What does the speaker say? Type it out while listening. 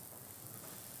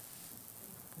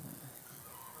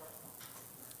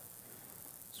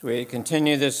As we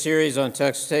continue this series on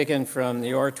texts taken from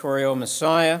the oratorio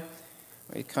Messiah,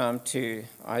 we come to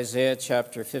Isaiah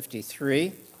chapter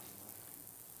 53.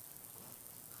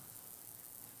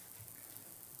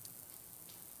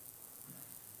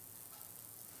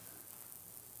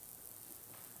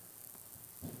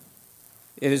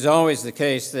 It is always the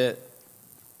case that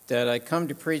I come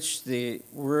to preach the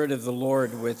word of the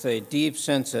Lord with a deep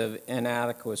sense of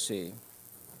inadequacy.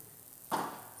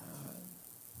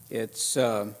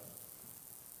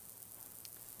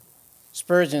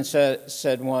 Spurgeon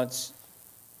said once,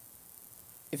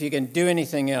 if you can do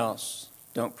anything else,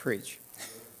 don't preach.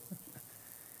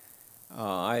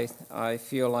 I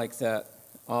feel like that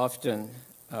often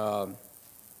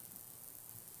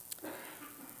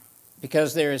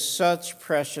because there is such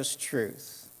precious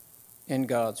truth in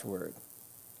God's word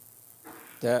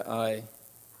that I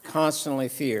constantly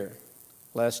fear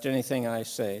lest anything I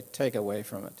say take away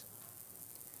from it.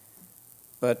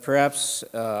 But perhaps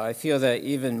I feel that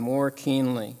even more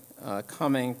keenly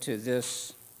coming to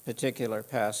this particular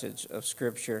passage of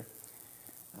Scripture.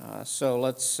 So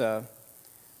let's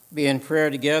be in prayer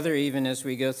together even as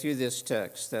we go through this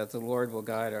text, that the Lord will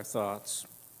guide our thoughts.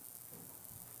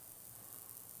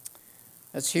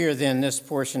 Let's hear then this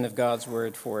portion of God's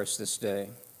word for us this day.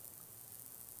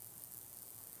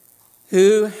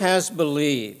 Who has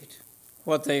believed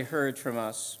what they heard from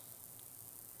us?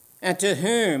 And to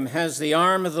whom has the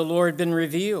arm of the Lord been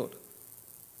revealed?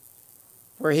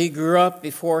 For he grew up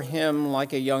before him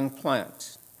like a young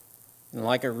plant, and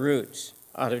like a root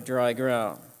out of dry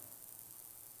ground.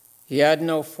 He had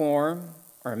no form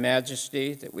or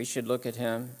majesty that we should look at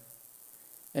him,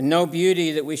 and no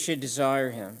beauty that we should desire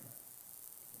him.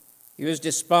 He was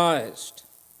despised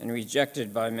and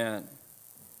rejected by men,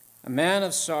 a man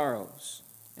of sorrows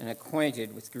and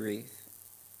acquainted with grief.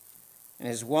 And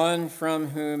as one from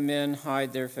whom men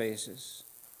hide their faces,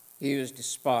 he was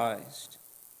despised,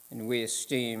 and we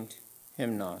esteemed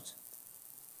him not.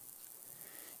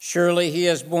 Surely he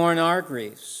has borne our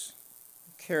griefs,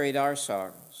 carried our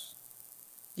sorrows.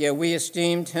 Yet we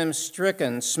esteemed him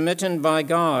stricken, smitten by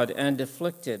God, and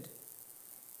afflicted.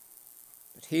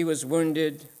 But he was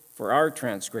wounded for our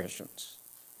transgressions.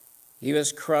 He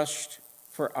was crushed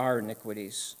for our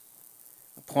iniquities.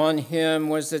 Upon him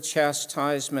was the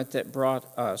chastisement that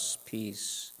brought us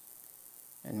peace,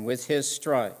 and with his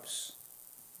stripes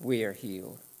we are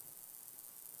healed.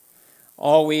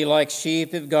 All we like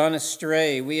sheep have gone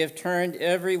astray. We have turned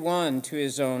every one to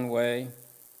his own way,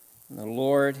 and the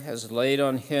Lord has laid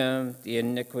on him the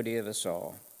iniquity of us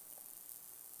all.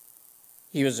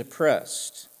 He was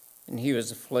oppressed, and he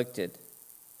was afflicted,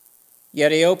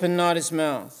 yet he opened not his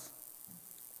mouth.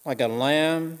 Like a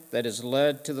lamb that is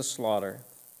led to the slaughter,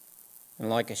 and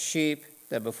like a sheep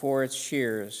that before its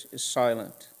shears is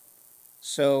silent,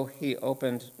 so he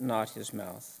opened not his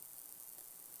mouth.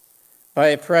 By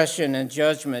oppression and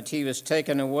judgment he was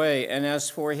taken away, and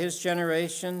as for his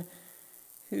generation,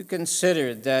 who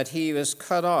considered that he was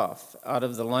cut off out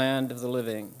of the land of the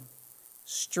living,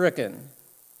 stricken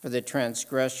for the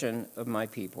transgression of my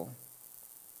people.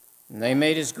 And they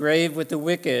made his grave with the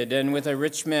wicked and with a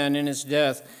rich man in his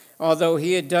death. Although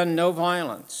he had done no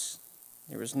violence,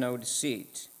 there was no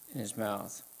deceit in his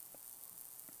mouth.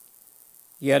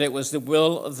 Yet it was the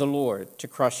will of the Lord to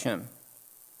crush him.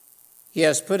 He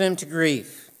has put him to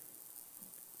grief.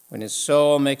 When his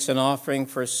soul makes an offering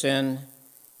for sin,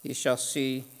 he shall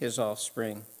see his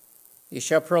offspring. He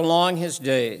shall prolong his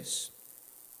days.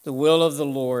 The will of the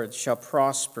Lord shall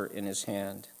prosper in his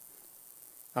hand.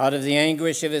 Out of the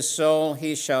anguish of his soul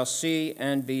he shall see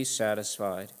and be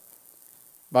satisfied.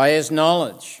 By his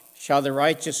knowledge shall the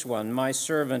righteous one, my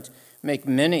servant, make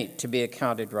many to be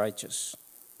accounted righteous,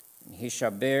 and he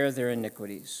shall bear their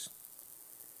iniquities.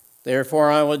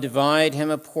 Therefore I will divide him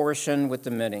a portion with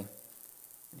the many,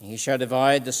 and he shall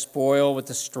divide the spoil with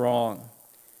the strong,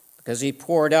 because he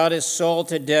poured out his soul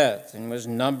to death and was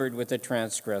numbered with the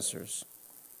transgressors.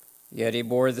 Yet he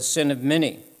bore the sin of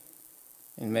many,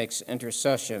 and makes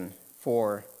intercession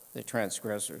for the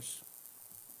transgressors.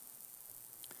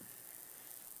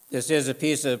 This is a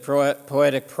piece of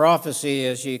poetic prophecy,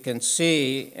 as you can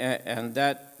see, and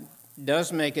that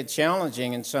does make it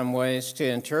challenging in some ways to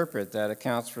interpret. That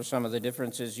accounts for some of the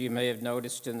differences you may have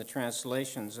noticed in the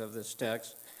translations of this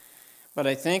text. But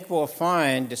I think we'll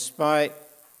find, despite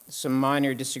some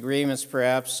minor disagreements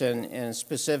perhaps in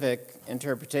specific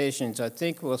interpretations, I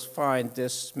think we'll find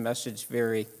this message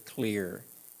very clear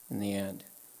in the end.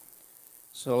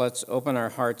 So let's open our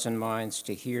hearts and minds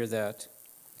to hear that.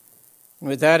 And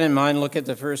with that in mind, look at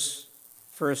the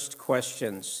first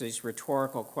questions, these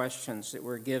rhetorical questions that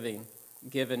were given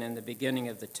in the beginning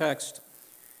of the text.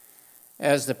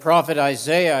 as the prophet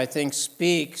Isaiah, I think,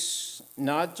 speaks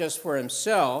not just for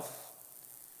himself,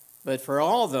 but for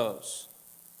all those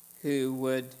who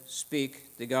would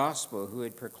speak the gospel, who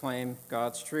would proclaim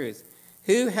God's truth.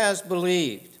 Who has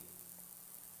believed?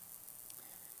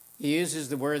 He uses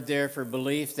the word there for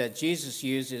belief that Jesus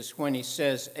uses when he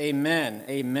says, amen,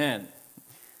 amen.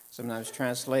 Sometimes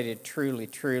translated truly,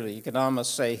 truly. You could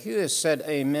almost say, who has said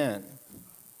amen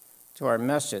to our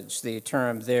message? The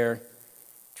term there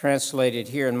translated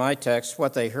here in my text,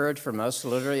 what they heard from us,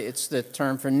 literally, it's the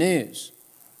term for news.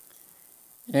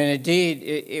 And indeed,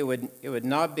 it would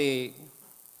not be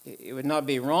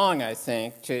wrong, I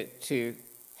think, to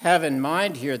have in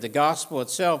mind here the gospel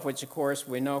itself, which, of course,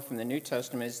 we know from the New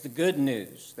Testament is the good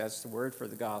news. That's the word for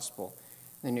the gospel.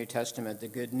 In the New Testament, the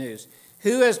good news.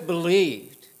 Who has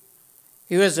believed?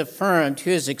 Who has affirmed?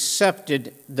 Who has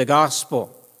accepted the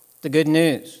gospel, the good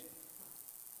news?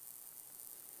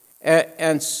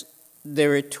 And the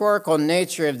rhetorical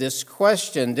nature of this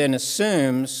question then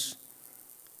assumes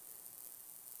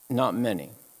not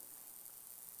many,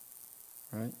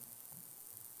 right?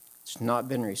 It's not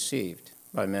been received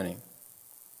by many.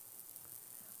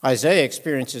 Isaiah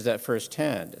experiences that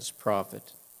firsthand as a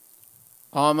prophet,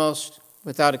 almost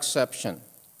without exception.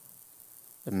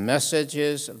 The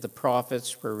messages of the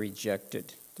prophets were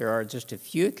rejected. There are just a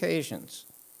few occasions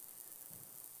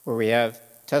where we have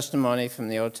testimony from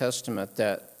the Old Testament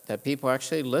that people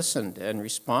actually listened and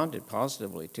responded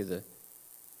positively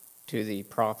to the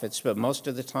prophets, but most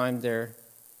of the time their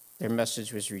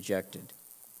message was rejected.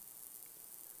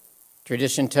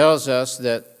 Tradition tells us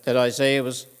that Isaiah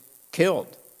was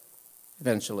killed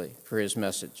eventually for his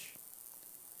message.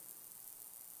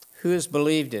 Who has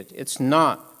believed it? It's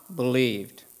not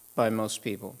believed by most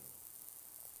people.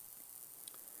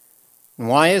 And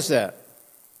why is that?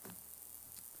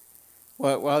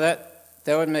 Well, that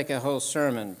would make a whole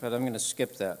sermon, but I'm going to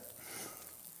skip that.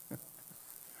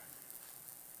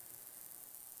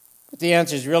 But the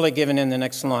answer is really given in the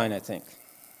next line, I think.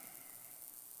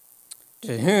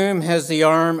 To whom has the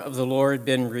arm of the Lord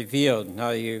been revealed?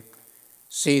 Now you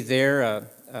see there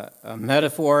a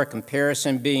metaphor, a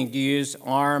comparison being used.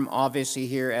 Arm, obviously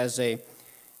here as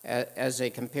a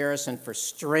comparison for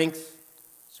strength.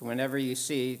 So whenever you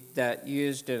see that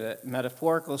used in a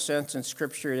metaphorical sense in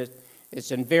Scripture,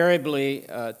 it's invariably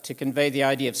to convey the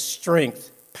idea of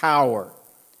strength, power.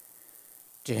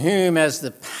 To whom has the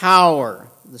power,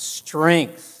 the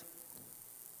strength,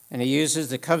 and he uses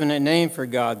the covenant name for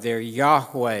God there,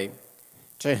 Yahweh.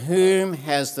 To whom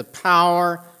has the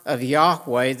power of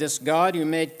Yahweh, this God who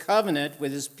made covenant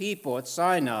with his people at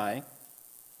Sinai,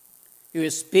 who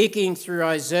is speaking through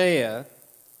Isaiah,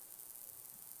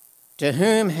 to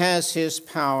whom has his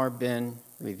power been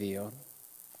revealed?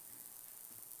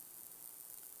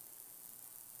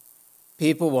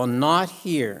 People will not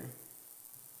hear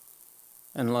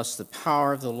unless the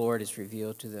power of the Lord is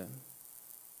revealed to them.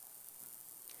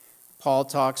 Paul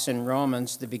talks in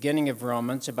Romans, the beginning of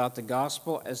Romans, about the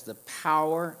gospel as the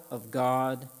power of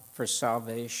God for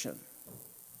salvation.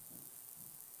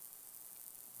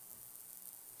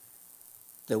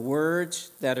 The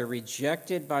words that are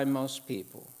rejected by most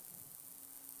people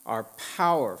are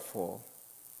powerful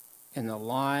in the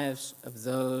lives of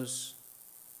those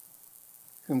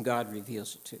whom God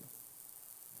reveals it to.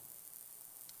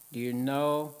 Do you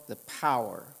know the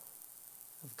power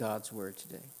of God's word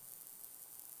today?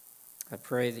 I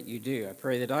pray that you do. I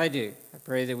pray that I do. I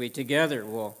pray that we together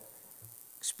will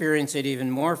experience it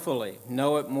even more fully,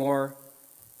 know it more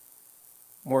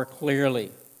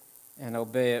clearly, and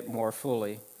obey it more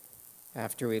fully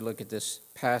after we look at this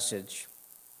passage.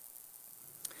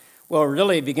 Well,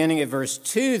 really, beginning at verse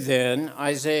 2 then,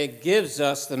 Isaiah gives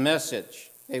us the message.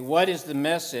 Okay, what is the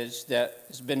message that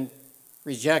has been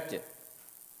rejected?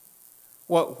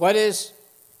 What is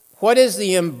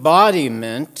the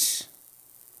embodiment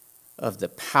of the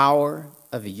power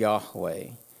of Yahweh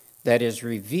that is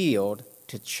revealed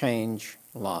to change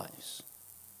lives?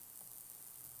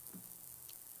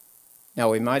 Now,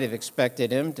 we might have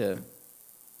expected him to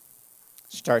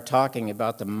start talking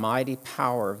about the mighty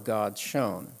power of God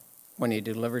shown when he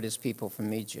delivered his people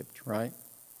from Egypt, right?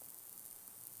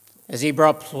 As he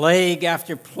brought plague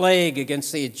after plague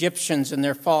against the Egyptians and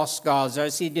their false gods,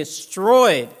 as he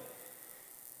destroyed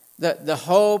the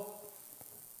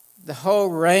whole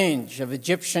range of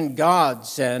Egyptian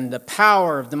gods and the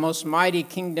power of the most mighty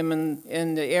kingdom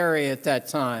in the area at that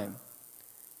time.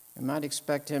 We might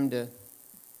expect him to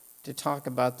talk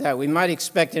about that. We might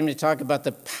expect him to talk about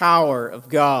the power of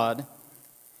God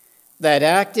that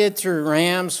acted through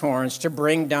ram's horns to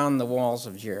bring down the walls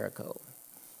of Jericho.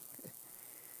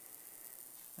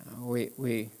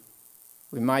 We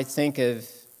we might think of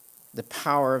the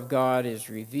power of God is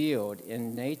revealed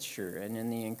in nature and in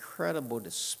the incredible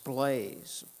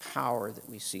displays of power that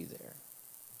we see there.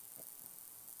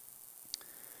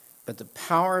 But the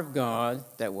power of God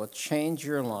that will change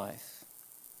your life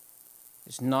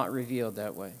is not revealed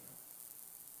that way.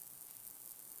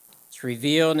 It's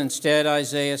revealed instead,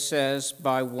 Isaiah says,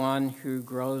 by one who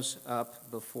grows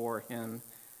up before him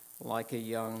like a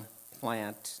young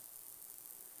plant.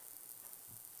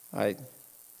 I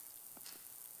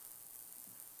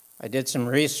did some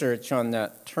research on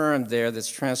that term there that's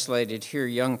translated here,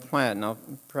 young plant. Now,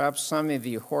 perhaps some of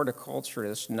you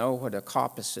horticulturists know what a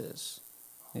coppice is.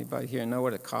 Anybody here know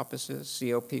what a coppice is?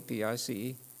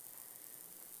 C-O-P-P-I-C-E?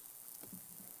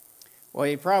 Well,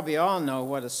 you probably all know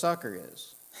what a sucker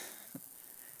is.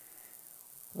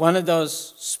 One of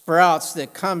those sprouts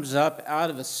that comes up out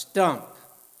of a stump,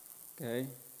 okay?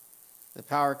 The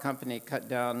power company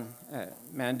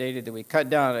mandated that we cut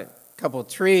down a couple of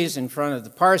trees in front of the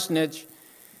parsonage,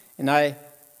 and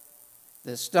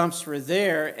the stumps were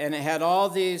there, and it had all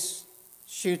these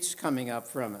shoots coming up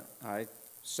from it. I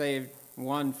saved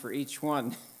one for each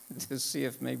one to see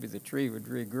if maybe the tree would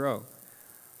regrow.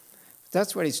 But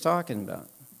that's what he's talking about.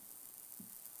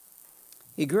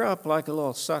 He grew up like a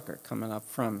little sucker coming up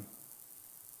from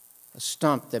a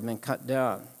stump that had been cut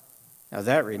down. Now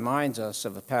that reminds us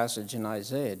of a passage in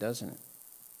Isaiah, doesn't it?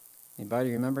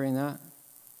 Anybody remembering that?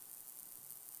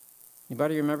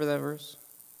 Anybody remember that verse?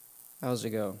 How's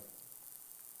it go?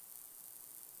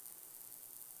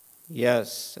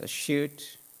 Yes, a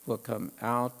shoot will come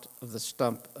out of the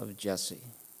stump of Jesse.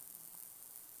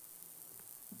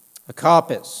 A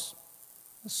coppice,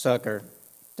 a sucker,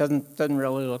 doesn't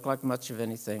really look like much of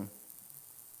anything.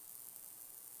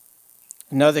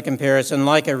 Another comparison,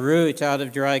 like a root out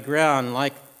of dry ground,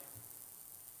 like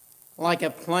a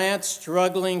plant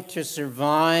struggling to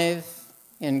survive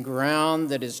in ground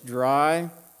that is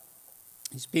dry.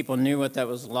 These people knew what that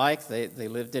was like. They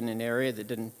lived in an area that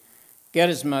didn't get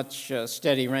as much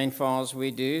steady rainfall as we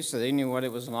do, so they knew what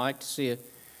it was like to see a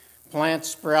plant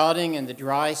sprouting in the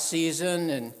dry season,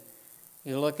 and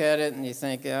you look at it and you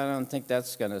think, I don't think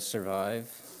that's going to survive.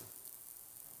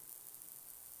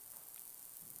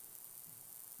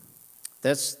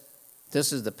 This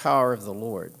is the power of the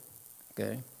Lord,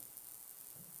 okay?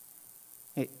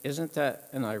 Hey, isn't that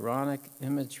an ironic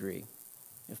imagery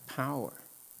of power?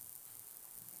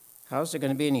 How is there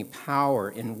going to be any power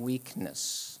in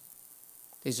weakness?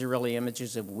 These are really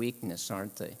images of weakness,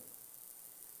 aren't they?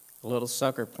 A little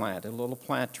sucker plant, a little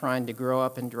plant trying to grow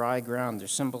up in dry ground. They're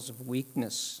symbols of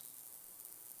weakness.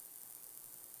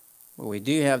 Well, we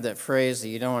do have that phrase that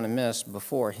you don't want to miss,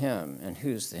 before him. And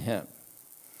who's the him?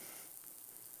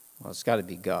 Well, it's got to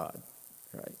be God,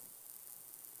 right?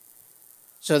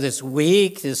 So this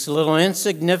weak, this little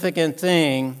insignificant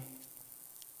thing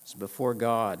is before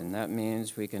God, and that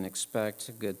means we can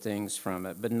expect good things from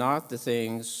it, but not the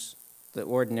things that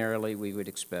ordinarily we would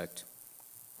expect.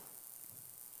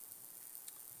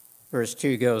 Verse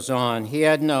 2 goes on, he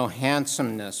had no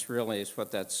handsomeness, really, is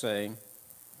what that's saying.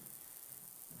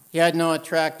 He had no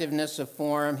attractiveness of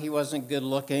form. He wasn't good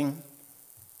looking.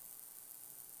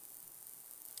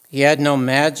 He had no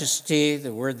majesty.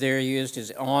 The word there used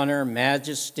is honor,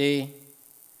 majesty.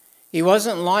 He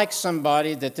wasn't like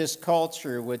somebody that this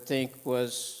culture would think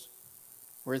was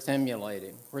worth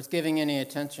emulating, worth giving any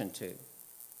attention to.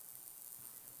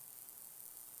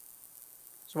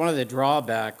 It's one of the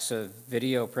drawbacks of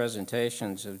video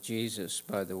presentations of Jesus,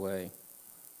 by the way.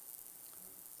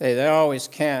 They always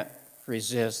can't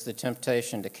resist the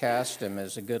temptation to cast him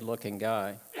as a good-looking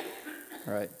guy,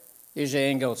 right? Usually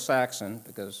Anglo-Saxon,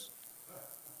 because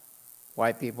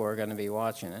white people are going to be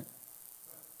watching it.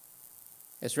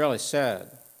 It's really sad,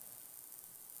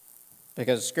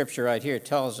 because Scripture right here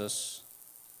tells us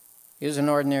he was an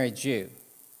ordinary Jew.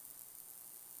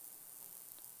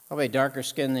 Probably darker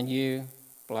skin than you,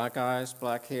 black eyes,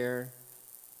 black hair,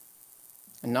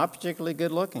 and not particularly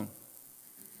good looking.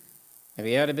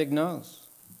 Maybe he had a big nose.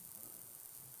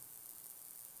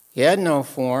 He had no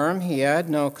form, he had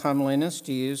no comeliness,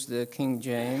 to use the King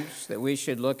James, that we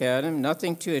should look at him,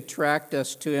 nothing to attract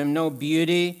us to him, no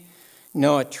beauty,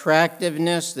 no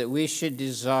attractiveness that we should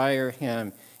desire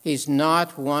him. He's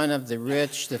not one of the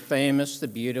rich, the famous, the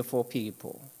beautiful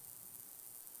people.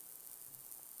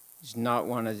 He's not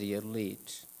one of the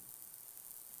elite.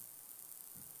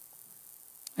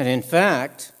 And in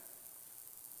fact,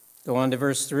 go on to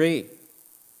verse 3.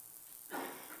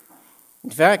 In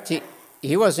fact,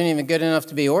 he wasn't even good enough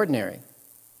to be ordinary.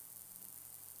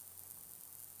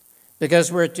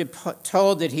 Because we're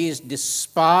told that he is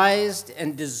despised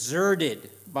and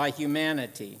deserted by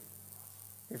humanity.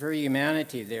 Refer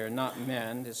humanity there, not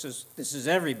men. This is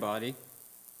everybody,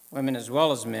 women as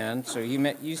well as men. So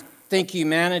you think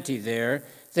humanity there.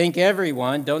 Think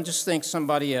everyone. Don't just think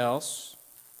somebody else.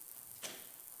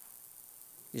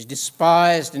 He's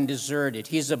despised and deserted.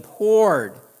 He's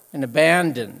abhorred and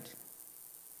abandoned.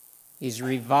 He's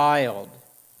reviled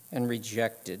and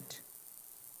rejected.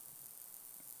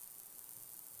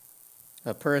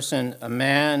 A person, a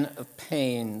man of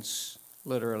pains.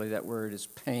 Literally, that word is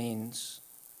pains.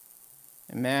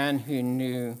 A man who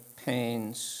knew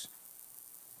pains.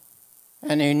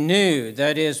 And who knew,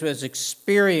 that is, was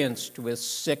experienced with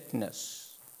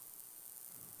sickness.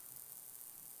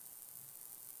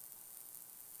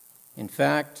 In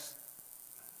fact,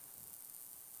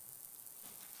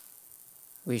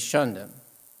 we shunned him.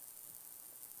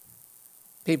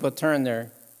 People turn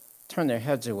their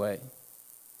heads away. It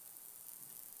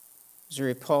was a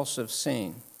repulsive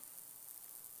scene.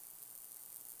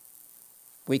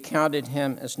 We counted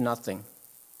him as nothing.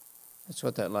 That's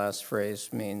what that last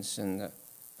phrase means in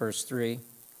verse 3.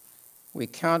 We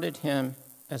counted him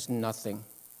as nothing.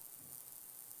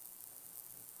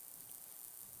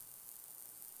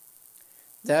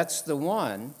 That's the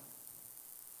one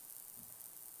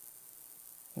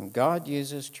whom God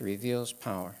uses to reveal his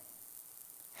power.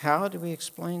 How do we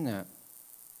explain that?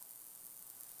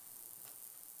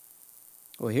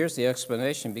 Well, here's the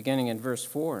explanation beginning in verse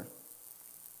 4.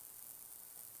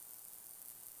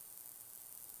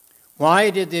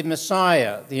 Why did the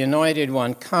Messiah, the Anointed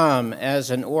One, come as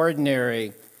an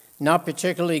ordinary, not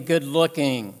particularly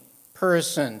good-looking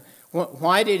person?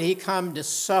 Why did he come to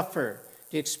suffer,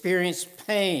 to experience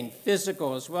pain,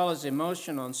 physical as well as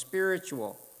emotional and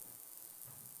spiritual?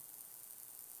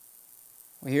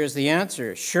 Well, here's the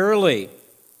answer. Surely,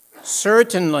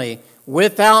 certainly,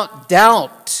 without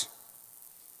doubt,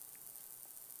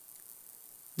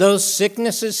 those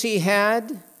sicknesses he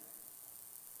had,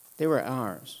 they were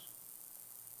ours.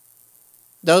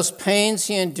 Those pains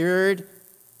he endured,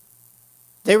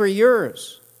 they were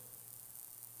yours.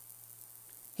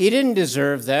 He didn't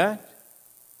deserve that.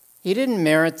 He didn't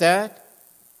merit that.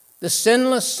 The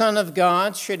sinless Son of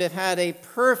God should have had a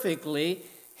perfectly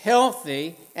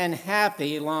healthy and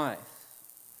happy life.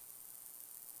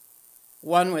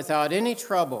 One without any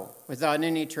trouble, without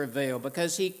any travail,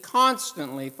 because he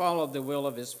constantly followed the will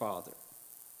of his Father.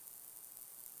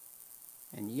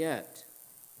 And yet,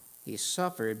 he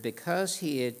suffered because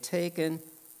he had taken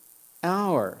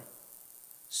our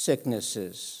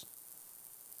sicknesses,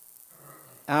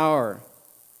 our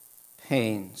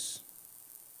pains.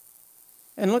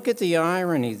 And look at the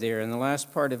irony there in the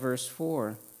last part of verse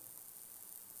 4.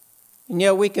 And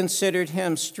yet we considered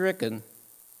him stricken,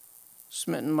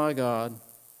 smitten by God,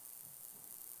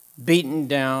 beaten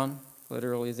down,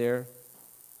 literally there.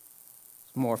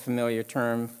 It's a more familiar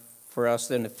term for us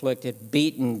than afflicted.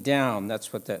 Beaten down,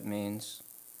 that's what that means.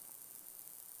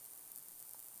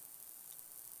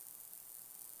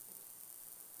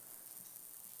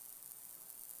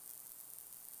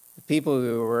 The people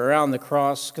who were around the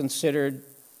cross considered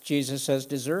Jesus as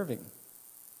deserving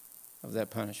of that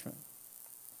punishment.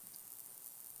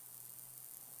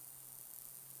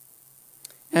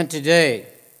 And today,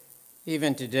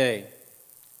 even today,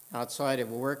 outside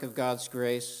of a work of God's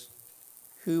grace,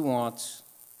 who wants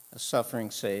a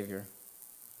suffering Savior?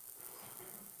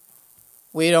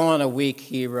 We don't want a weak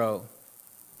hero.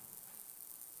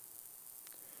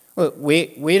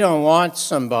 We don't want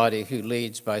somebody who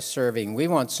leads by serving. We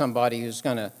want somebody who's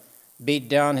going to beat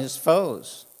down his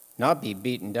foes, not be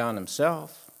beaten down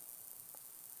himself.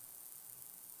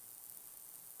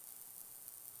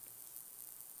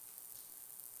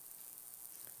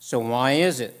 So why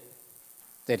is it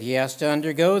that he has to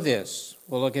undergo this?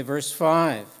 We'll look at verse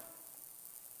 5.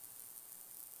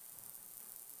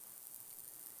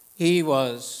 We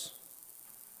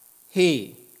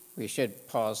should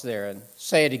pause there and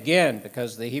say it again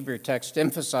because the Hebrew text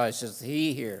emphasizes the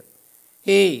he here.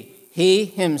 He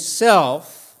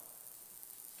himself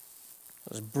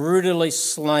was brutally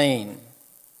slain.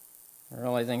 I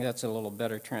really think that's a little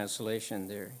better translation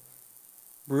there.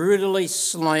 Brutally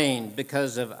slain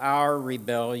because of our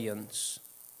rebellions.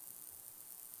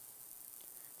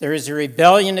 There is a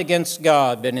rebellion against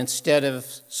God, but instead of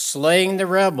slaying the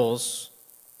rebels,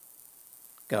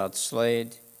 God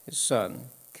slayed his son,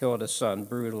 killed his son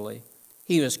brutally.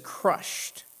 He was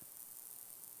crushed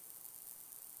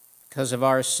because of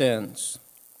our sins.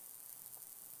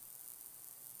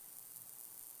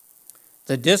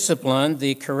 The discipline,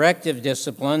 the corrective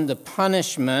discipline, the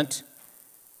punishment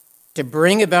to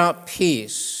bring about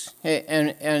peace.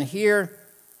 And here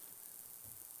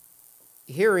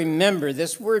here remember,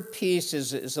 this word peace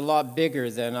is a lot bigger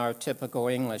than our typical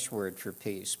English word for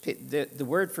peace. The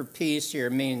word for peace here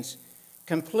means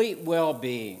complete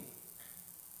well-being.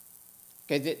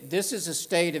 Okay, this is a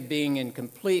state of being in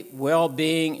complete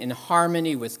well-being, in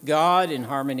harmony with God, in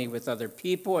harmony with other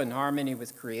people, in harmony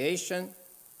with creation.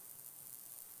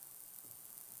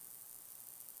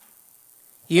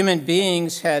 Human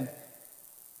beings had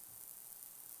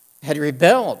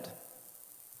rebelled.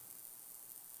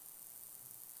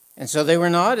 And so they were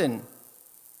not in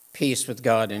peace with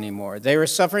God anymore. They were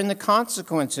suffering the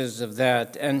consequences of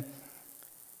that. And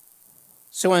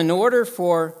so in order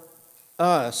for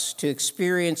us to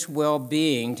experience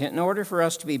well-being, in order for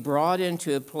us to be brought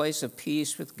into a place of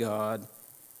peace with God,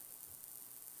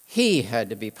 he had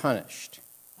to be punished.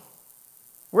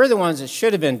 We're the ones that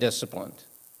should have been disciplined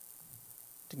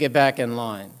to get back in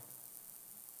line.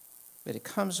 But it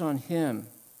comes on him.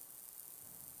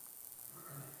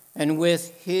 And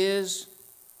with his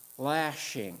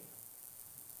lashing,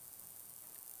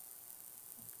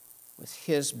 with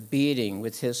his beating,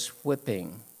 with his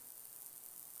whipping,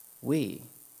 we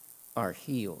are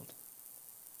healed.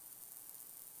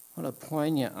 What a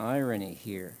poignant irony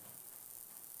here,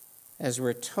 as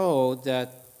we're told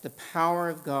that the power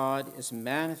of God is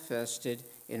manifested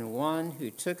in one who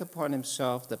took upon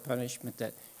himself the punishment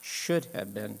that should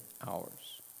have been ours.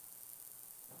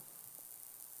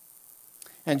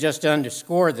 And just to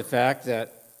underscore the fact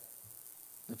that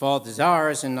the fault is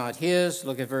ours and not his,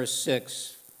 look at verse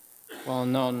 6,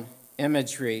 well-known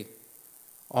imagery.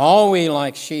 All we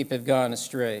like sheep have gone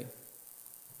astray.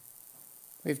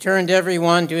 We've turned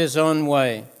everyone to his own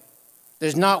way.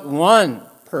 There's not one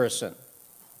person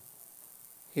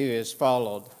who has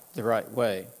followed the right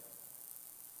way.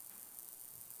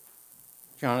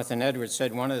 Jonathan Edwards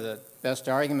said one of the best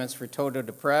arguments for total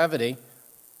depravity,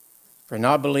 for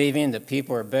not believing that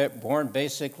people are born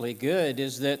basically good,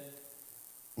 is that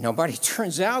nobody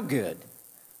turns out good.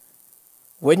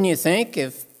 Wouldn't you think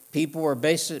if people were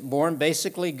born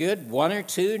basically good, one or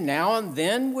two now and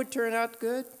then would turn out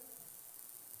good?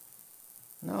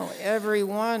 No,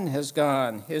 everyone has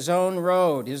gone his own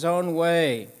road, his own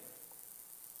way.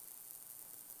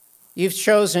 You've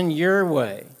chosen your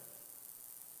way.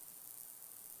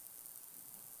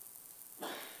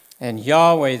 And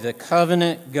Yahweh, the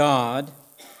covenant God,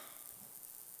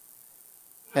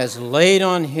 has laid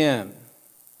on him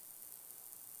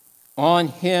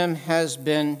has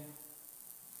been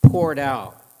poured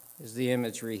out, is the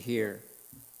imagery here.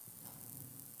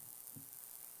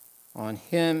 On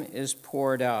him is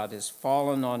poured out, is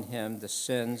fallen on him the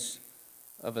sins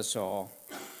of us all.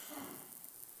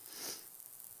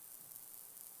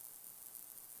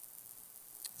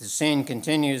 The scene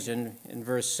continues in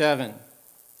verse 7.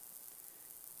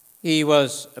 He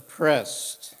was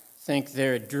oppressed. Think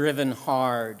there, driven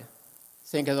hard.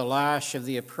 Think of the lash of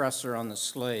the oppressor on the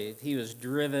slave. He was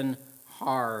driven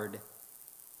hard.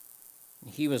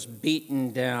 He was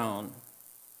beaten down.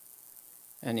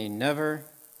 And he never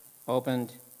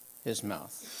opened his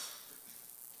mouth.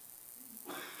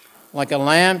 Like a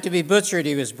lamb to be butchered,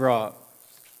 he was brought.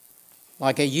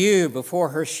 Like a ewe before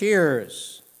her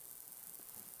shearers.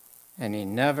 And he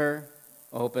never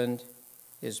opened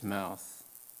his mouth.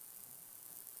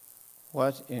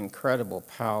 What incredible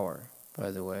power,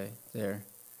 by the way, there.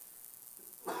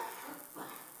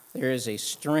 There is a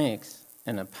strength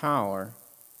and a power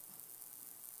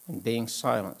in being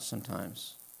silent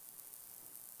sometimes.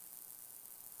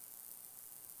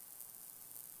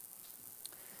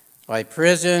 By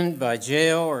prison, by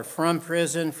jail, or from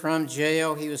prison, from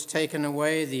jail, he was taken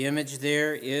away. The image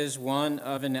there is one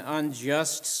of an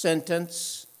unjust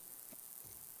sentence.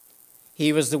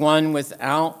 He was the one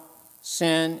without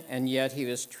sin, and yet he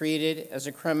was treated as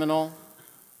a criminal.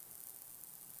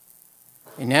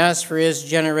 And as for his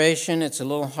generation, it's a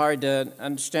little hard to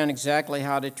understand exactly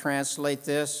how to translate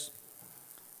this,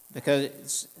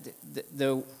 because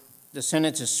the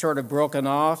sentence is sort of broken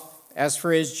off. As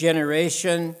for his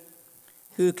generation,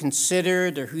 who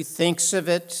considered or who thinks of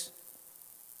it?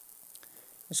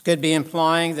 This could be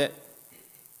implying that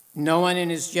no one in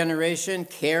his generation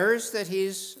cares that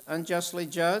he's unjustly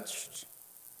judged.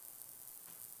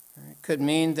 It could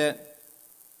mean that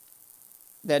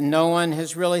no one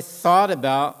has really thought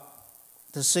about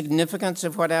the significance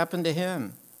of what happened to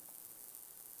him.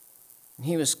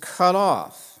 He was cut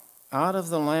off out of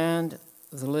the land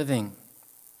of the living.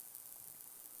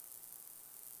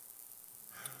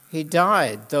 He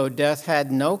died, though death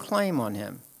had no claim on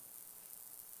him.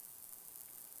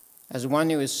 As one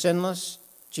who is sinless,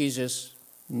 Jesus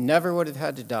never would have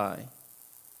had to die.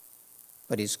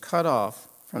 But he's cut off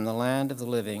from the land of the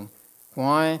living.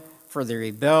 Why? for the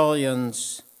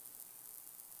rebellions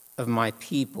of my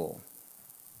people,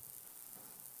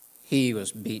 he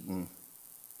was beaten.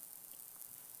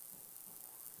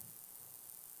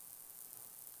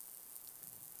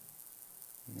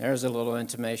 There's a little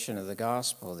intimation of the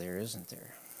gospel there, isn't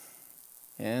there?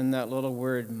 And that little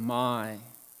word, my.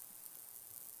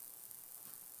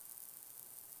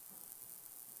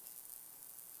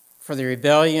 For the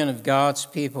rebellion of God's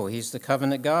people. He's the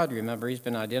covenant God. Remember, he's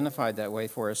been identified that way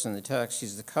for us in the text.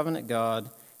 He's the covenant God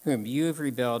whom you have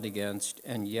rebelled against,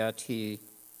 and yet he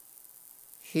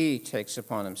takes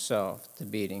upon himself the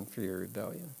beating for your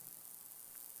rebellion.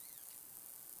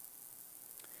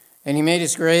 And he made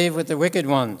his grave with the wicked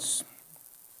ones,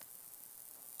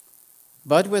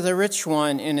 but with a rich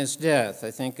one in his death.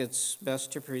 I think it's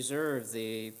best to preserve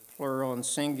the plural and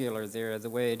singular there the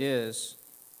way it is.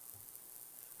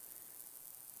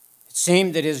 It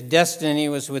seemed that his destiny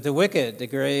was with the wicked, the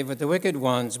grave with the wicked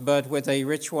ones, but with a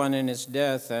rich one in his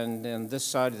death. And on this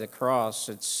side of the cross,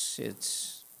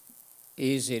 it's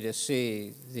easy to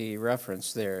see the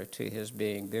reference there to his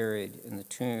being buried in the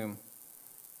tomb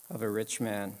of a rich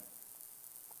man.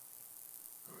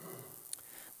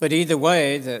 But either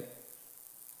way, that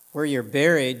where you're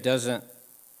buried doesn't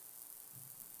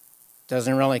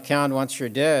really count once you're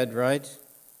dead, right?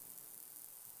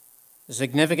 The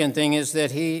significant thing is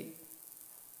that he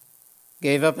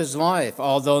gave up his life,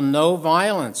 although no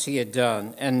violence he had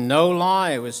done, and no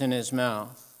lie was in his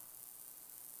mouth.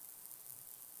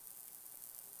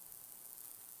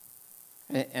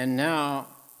 And now,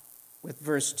 with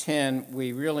verse 10,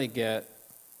 we really get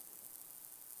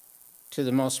to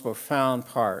the most profound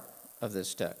part of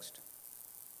this text.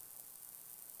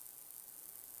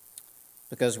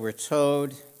 Because we're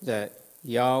told that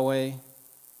Yahweh,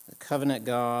 the covenant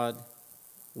God,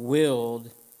 willed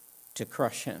to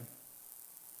crush him.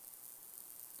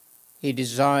 He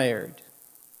desired.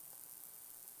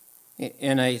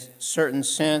 In a certain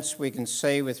sense, we can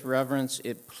say with reverence,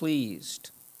 it pleased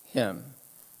him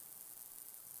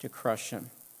to crush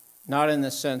him. Not in the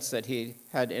sense that he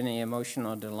had any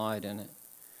emotional delight in it,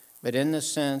 but in the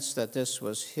sense that this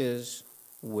was his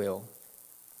will.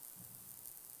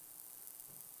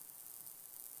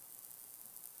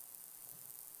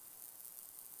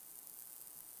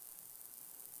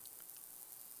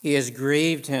 He has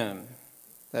grieved him,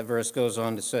 that verse goes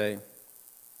on to say.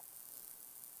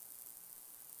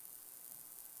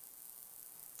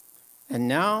 And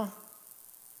now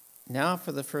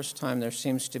for the first time, there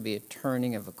seems to be a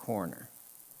turning of a corner.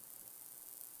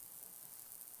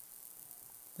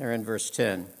 There in verse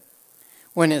 10.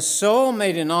 When his soul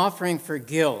made an offering for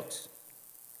guilt,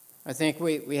 I think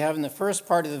we have in the first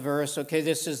part of the verse, okay,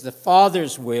 this is the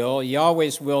Father's will,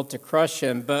 Yahweh's will to crush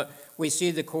him, but we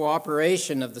see the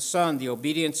cooperation of the Son, the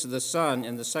obedience of the Son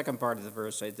in the second part of the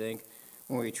verse, I think,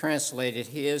 when we translate it.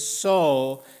 His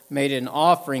soul made an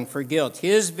offering for guilt.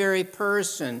 His very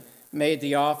person made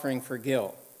the offering for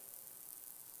guilt.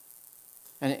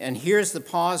 And here's the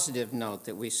positive note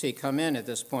that we see come in at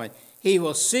this point. He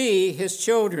will see his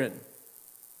children.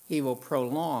 He will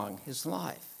prolong his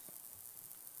life.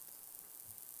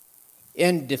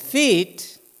 In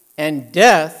defeat and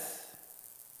death,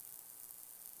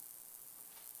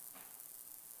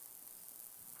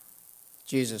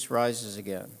 Jesus rises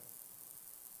again.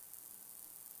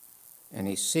 And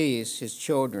he sees his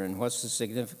children. What's the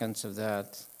significance of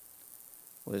that?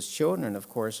 Well, his children, of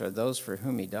course, are those for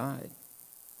whom he died.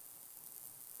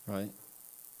 Right?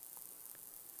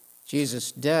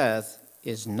 Jesus' death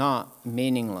is not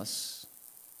meaningless.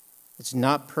 It's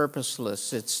not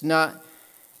purposeless.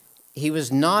 He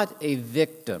was not a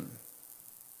victim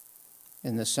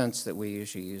in the sense that we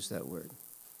usually use that word.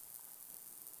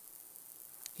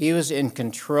 He was in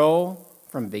control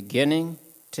from beginning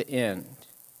to end.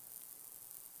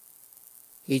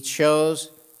 He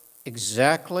chose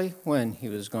exactly when he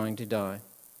was going to die.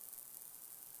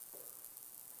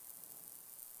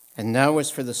 And that was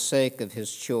for the sake of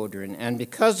his children. And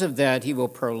because of that, he will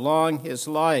prolong his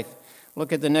life.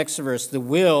 Look at the next verse. The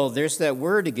will, there's that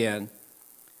word again.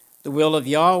 The will of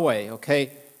Yahweh,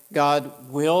 okay?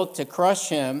 God willed to crush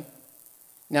him.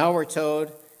 Now we're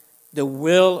told the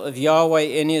will of Yahweh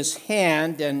in his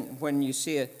hand. And when you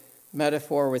see a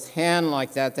metaphor with hand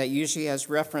like that, that usually has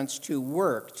reference to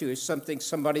work, to something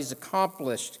somebody's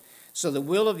accomplished. So the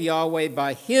will of Yahweh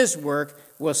by his work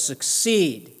will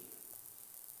succeed.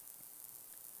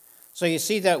 So you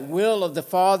see that will of the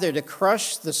Father to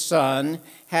crush the Son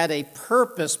had a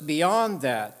purpose beyond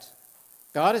that.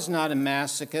 God is not a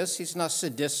masochist. He's not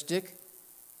sadistic.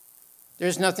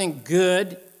 There's nothing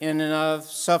good in and of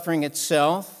suffering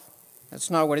itself. That's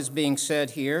not what is being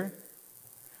said here.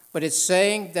 But it's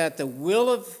saying that the will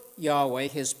of Yahweh,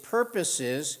 his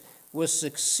purposes, will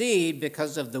succeed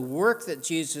because of the work that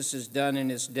Jesus has done in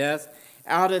his death.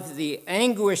 Out of the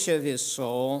anguish of his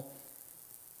soul,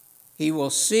 he will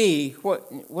see,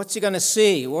 what's he going to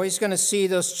see? Well, he's going to see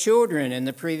those children in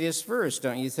the previous verse,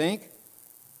 don't you think?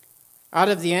 Out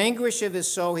of the anguish of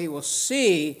his soul, he will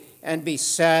see and be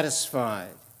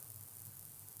satisfied.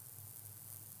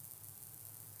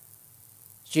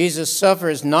 Jesus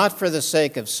suffers not for the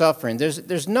sake of suffering.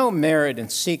 There's no merit in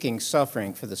seeking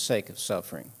suffering for the sake of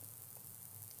suffering.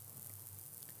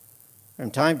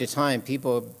 From time to time,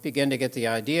 people begin to get the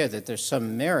idea that there's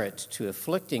some merit to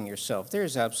afflicting yourself.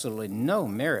 There's absolutely no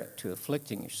merit to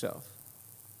afflicting yourself.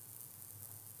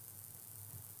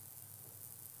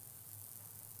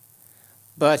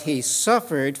 But he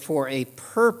suffered for a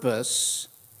purpose,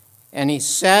 and he's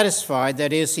satisfied.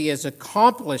 That is, he has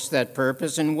accomplished that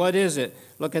purpose. And what is it?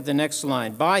 Look at the next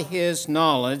line. By his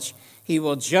knowledge, he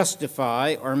will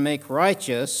justify or make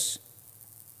righteous.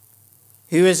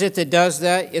 Who is it that does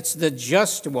that? It's the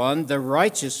just one, the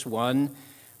righteous one,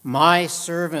 my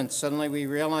servant. Suddenly we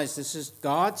realize this is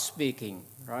God speaking,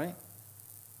 right?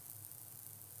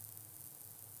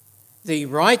 The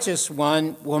righteous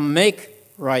one will make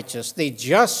righteous. The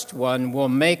just one will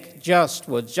make just,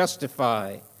 will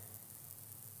justify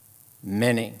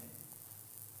many.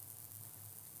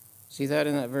 See that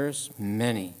in that verse?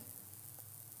 Many.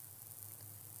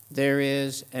 There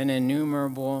is an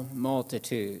innumerable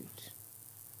multitude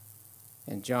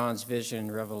in John's vision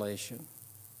and revelation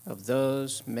of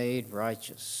those made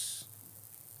righteous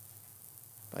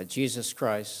by Jesus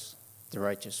Christ, the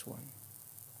righteous one.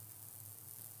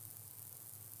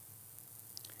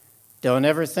 Don't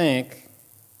ever think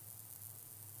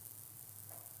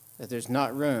that there's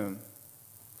not room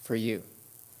for you.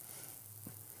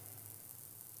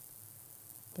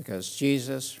 Because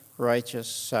Jesus' righteous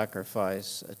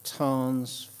sacrifice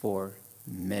atones for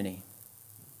many.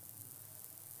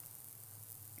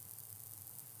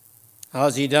 How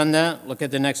has he done that? Look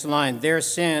at the next line. Their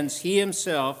sins, he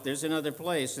himself, there's another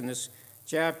place in this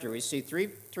chapter. We see three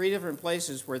different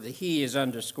places where the he is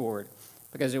underscored,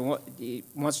 because he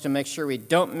wants to make sure we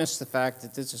don't miss the fact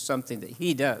that this is something that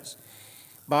he does.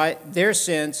 By their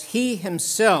sins, he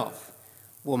himself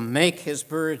will make his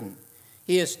burden.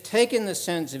 He has taken the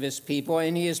sins of his people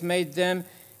and he has made them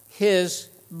his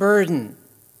burden.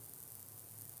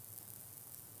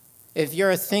 If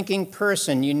you're a thinking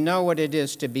person, you know what it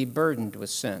is to be burdened with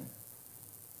sin.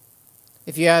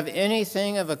 If you have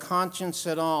anything of a conscience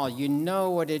at all, you know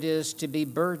what it is to be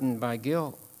burdened by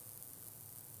guilt.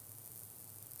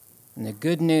 And the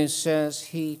good news says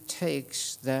he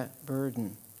takes that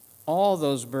burden, all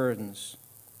those burdens,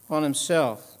 on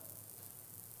himself.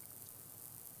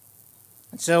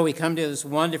 And so we come to this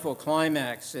wonderful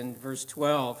climax in verse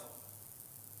 12.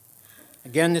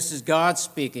 Again, this is God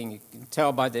speaking. You can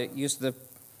tell by the use of the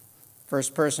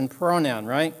first person pronoun,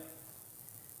 right?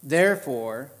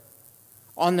 Therefore,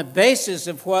 on the basis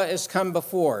of what has come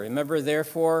before. Remember,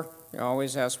 therefore, you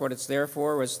always ask what it's there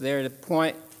for. What's there to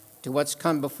point to what's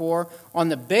come before. On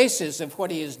the basis of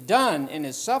what he has done in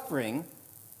his suffering,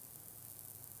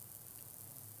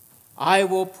 I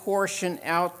will portion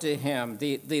out to him.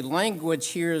 The language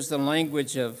here is the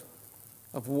language of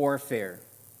warfare.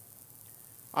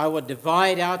 I will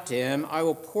divide out to him. I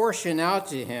will portion out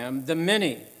to him the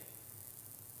many. It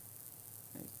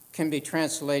can be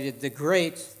translated the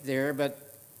great there, but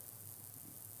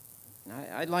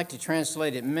I'd like to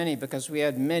translate it many because we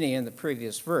had many in the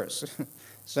previous verse.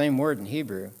 Same word in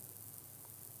Hebrew.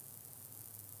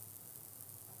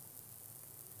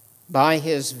 By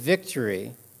his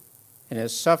victory in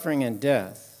his suffering and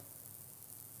death,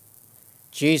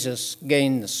 Jesus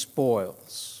gained the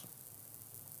spoils.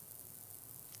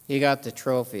 He got the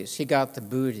trophies. He got the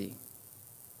booty.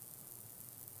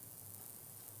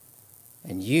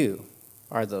 And you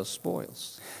are those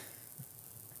spoils.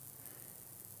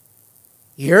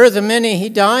 You're the many he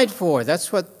died for.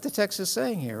 That's what the text is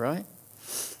saying here, right?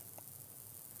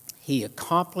 He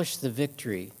accomplished the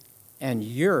victory, and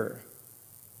you're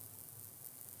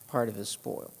part of his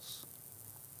spoils.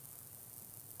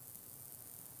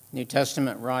 New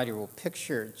Testament writer will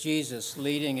picture Jesus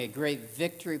leading a great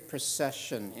victory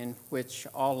procession in which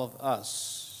all of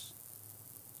us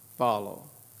follow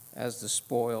as the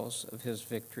spoils of his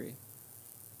victory.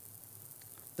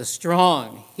 The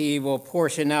strong he will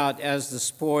portion out as the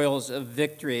spoils of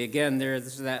victory. Again,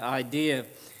 there's that idea of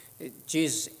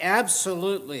Jesus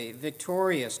absolutely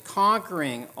victorious,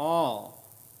 conquering all,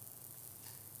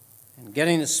 and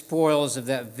getting the spoils of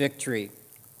that victory.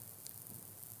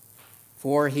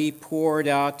 For he poured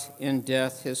out in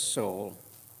death his soul,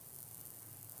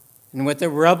 and with the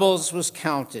rebels was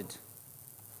counted.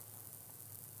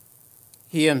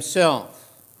 He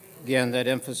himself, again that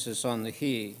emphasis on the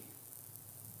he,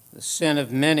 the sin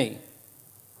of many,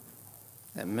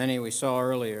 that many we saw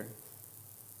earlier,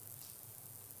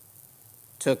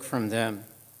 took from them.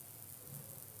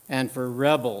 And for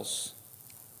rebels,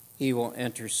 he will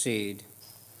intercede.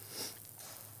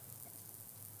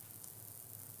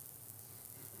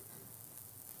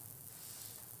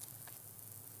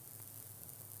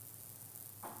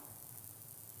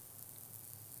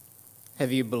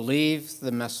 Have you believed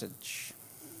the message?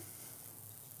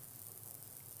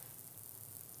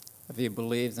 Have you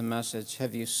believed the message?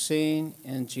 Have you seen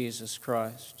in Jesus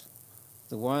Christ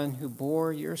the one who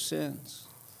bore your sins?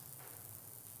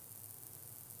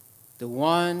 The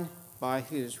one by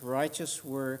whose righteous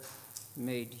work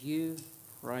made you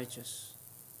righteous?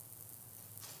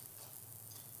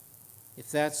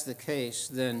 If that's the case,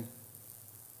 then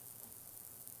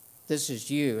this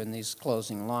is you in these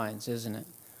closing lines, isn't it?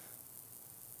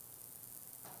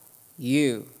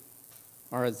 You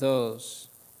are those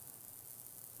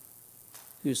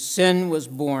whose sin was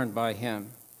borne by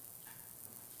him.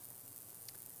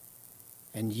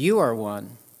 And you are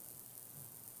one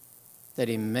that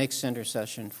he makes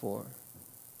intercession for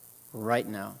right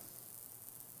now.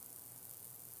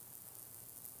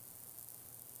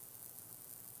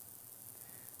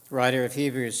 The writer of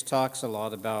Hebrews talks a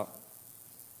lot about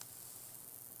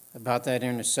that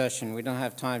intercession. We don't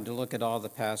have time to look at all the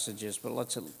passages, but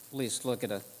let's at least look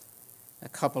at a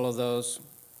couple of those.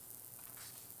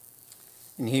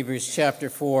 In Hebrews chapter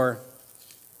 4,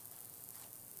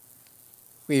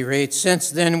 we read, "Since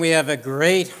then we have a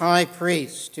great high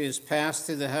priest who has passed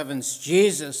through the heavens,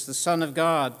 Jesus, the Son of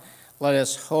God, let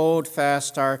us hold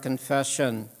fast our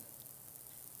confession."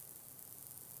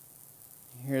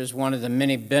 Here's one of the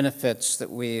many benefits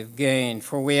that we've gained.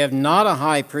 "For we have not a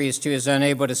high priest who is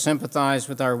unable to sympathize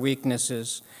with our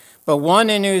weaknesses, but one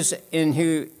in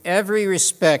who every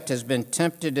respect has been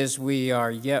tempted as we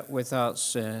are, yet without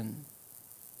sin."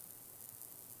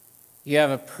 You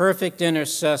have a perfect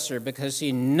intercessor because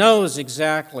he knows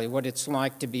exactly what it's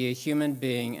like to be a human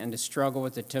being and to struggle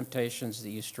with the temptations that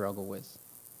you struggle with.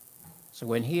 So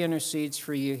when he intercedes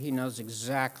for you, he knows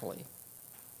exactly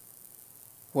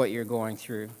what you're going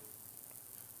through.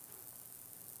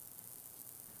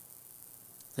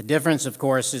 The difference, of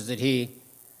course, is that he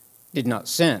did not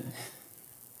sin.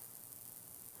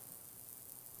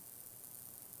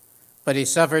 But he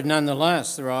suffered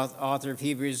nonetheless. The author of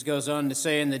Hebrews goes on to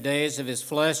say, "In the days of his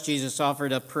flesh, Jesus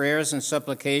offered up prayers and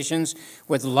supplications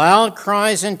with loud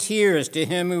cries and tears to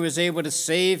him who was able to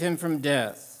save him from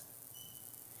death."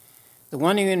 The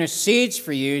one who intercedes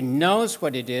for you knows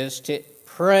what it is to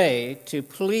pray, to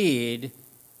plead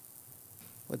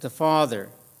with the Father.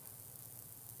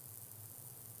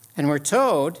 And we're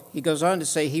told, he goes on to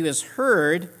say, he was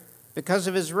heard because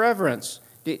of his reverence.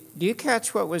 Do you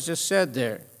catch what was just said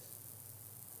there?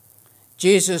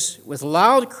 Jesus, with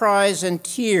loud cries and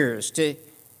tears,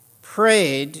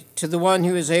 prayed to the one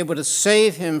who was able to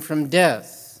save him from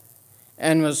death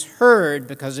and was heard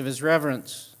because of his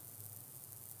reverence.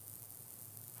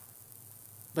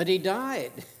 But he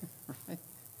died. Right?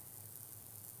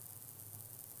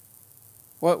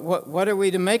 What are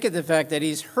we to make of the fact that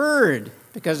he's heard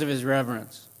because of his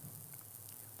reverence?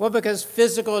 Well, because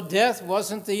physical death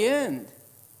wasn't the end.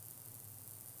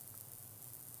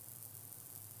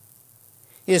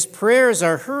 His prayers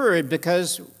are heard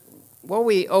because, well,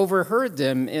 we overheard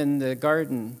them in the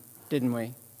garden, didn't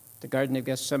we? The Garden of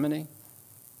Gethsemane.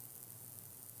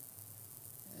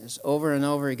 As over and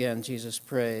over again, Jesus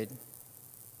prayed,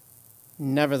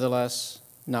 "Nevertheless,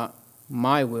 not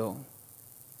my will,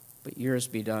 but yours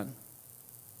be done."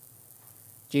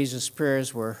 Jesus'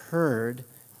 prayers were heard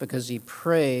because he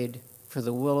prayed for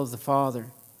the will of the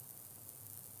Father.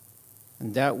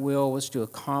 And that will was to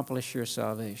accomplish your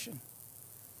salvation.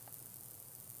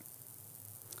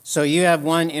 So you have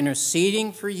one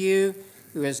interceding for you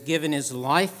who has given his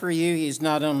life for you. He's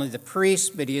not only the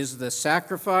priest, but he is the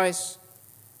sacrifice.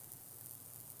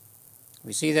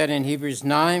 We see that in Hebrews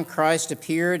 9. Christ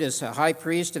appeared as a high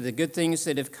priest of the good things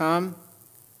that have come,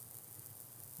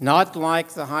 not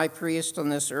like the high priest on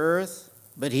this earth,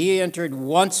 but he entered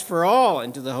once for all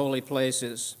into the holy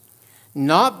places,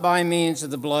 not by means of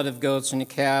the blood of goats and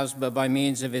calves, but by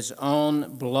means of his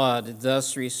own blood,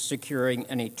 thus securing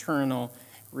an eternal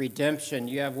redemption.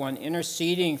 You have one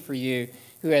interceding for you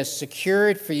who has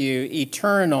secured for you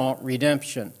eternal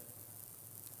redemption.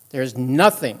 There's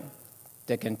nothing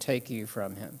that can take you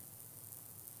from him.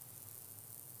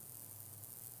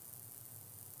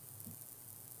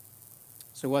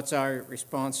 So what's our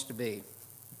response to be?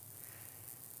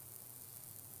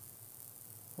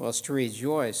 Well, it's to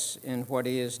rejoice in what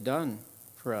he has done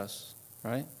for us,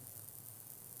 right?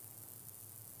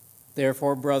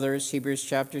 Therefore, brothers, Hebrews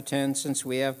chapter 10, since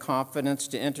we have confidence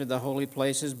to enter the holy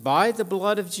places by the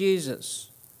blood of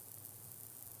Jesus,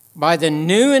 by the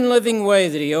new and living way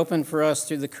that he opened for us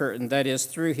through the curtain, that is,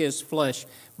 through his flesh,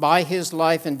 by his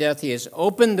life and death, he has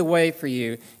opened the way for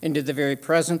you into the very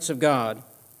presence of God.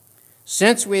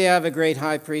 Since we have a great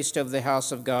high priest of the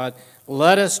house of God,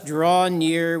 let us draw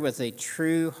near with a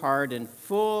true heart and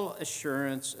full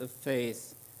assurance of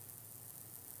faith.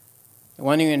 The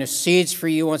one who intercedes for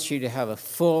you wants you to have a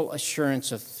full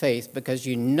assurance of faith because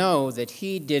you know that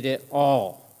he did it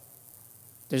all.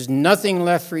 There's nothing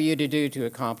left for you to do to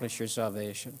accomplish your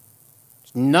salvation.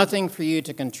 There's nothing for you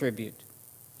to contribute.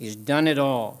 He's done it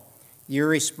all. Your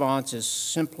response is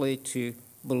simply to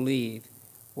believe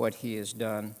what he has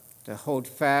done, to hold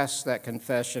fast that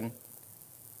confession,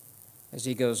 as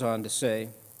he goes on to say.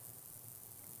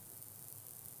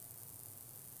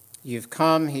 You've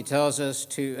come, he tells us,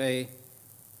 to a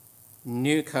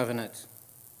new covenant,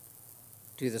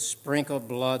 to the sprinkled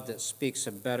blood that speaks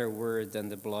a better word than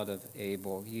the blood of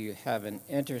Abel. You have an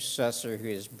intercessor who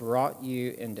has brought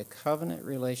you into covenant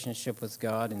relationship with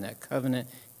God, and that covenant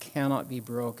cannot be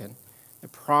broken. The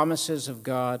promises of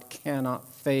God cannot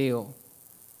fail,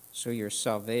 so your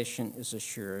salvation is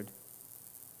assured.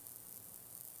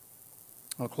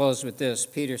 I'll close with this.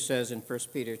 Peter says in 1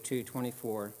 Peter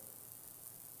 2:24,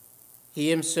 he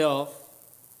himself,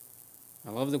 I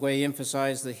love the way he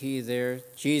emphasized the he there,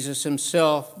 Jesus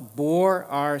himself bore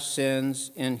our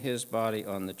sins in his body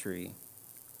on the tree,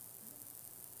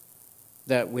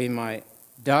 that we might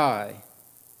die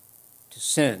to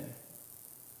sin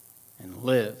and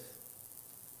live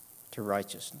to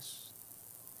righteousness.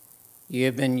 You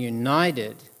have been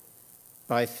united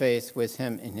by faith with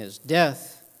him in his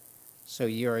death, so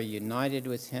you are united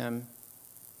with him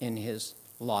in his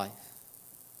life.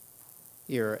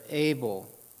 You are able,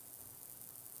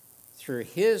 through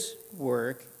his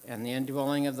work and the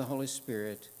indwelling of the Holy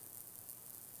Spirit,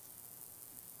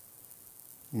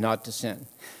 not to sin.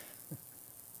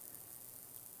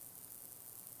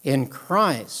 In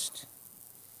Christ,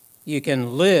 you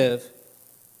can live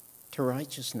to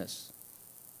righteousness.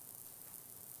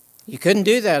 You couldn't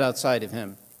do that outside of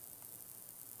him.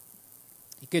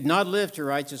 You could not live to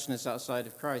righteousness outside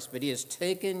of Christ, but he has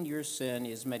taken your sin.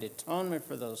 He has made atonement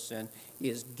for those sins. He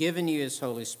has given you his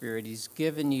Holy Spirit. He's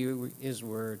given you his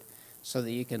word so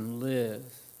that you can live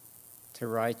to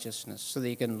righteousness, so that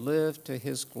you can live to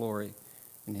his glory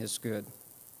and his good.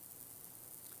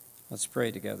 Let's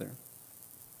pray together.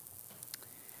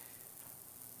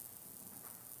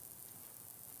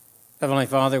 Heavenly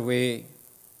Father, we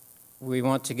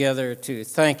want together to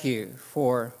thank you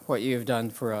for what you have done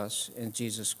for us in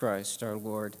Jesus Christ, our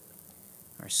Lord,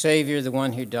 our Savior, the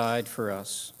one who died for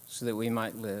us so that we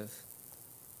might live.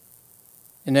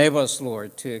 Enable us,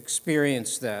 Lord, to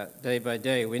experience that day by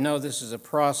day. We know this is a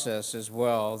process as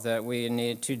well, that we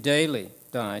need to daily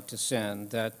die to sin,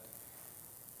 that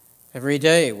every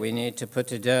day we need to put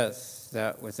to death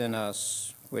that within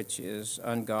us which is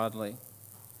ungodly.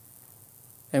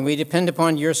 And we depend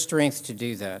upon your strength to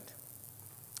do that.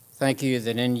 Thank you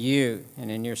that in you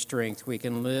and in your strength we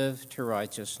can live to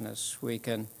righteousness. We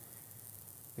can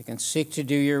seek to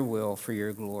do your will for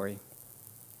your glory.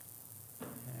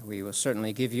 We will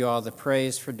certainly give you all the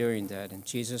praise for doing that. In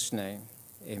Jesus' name,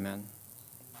 amen.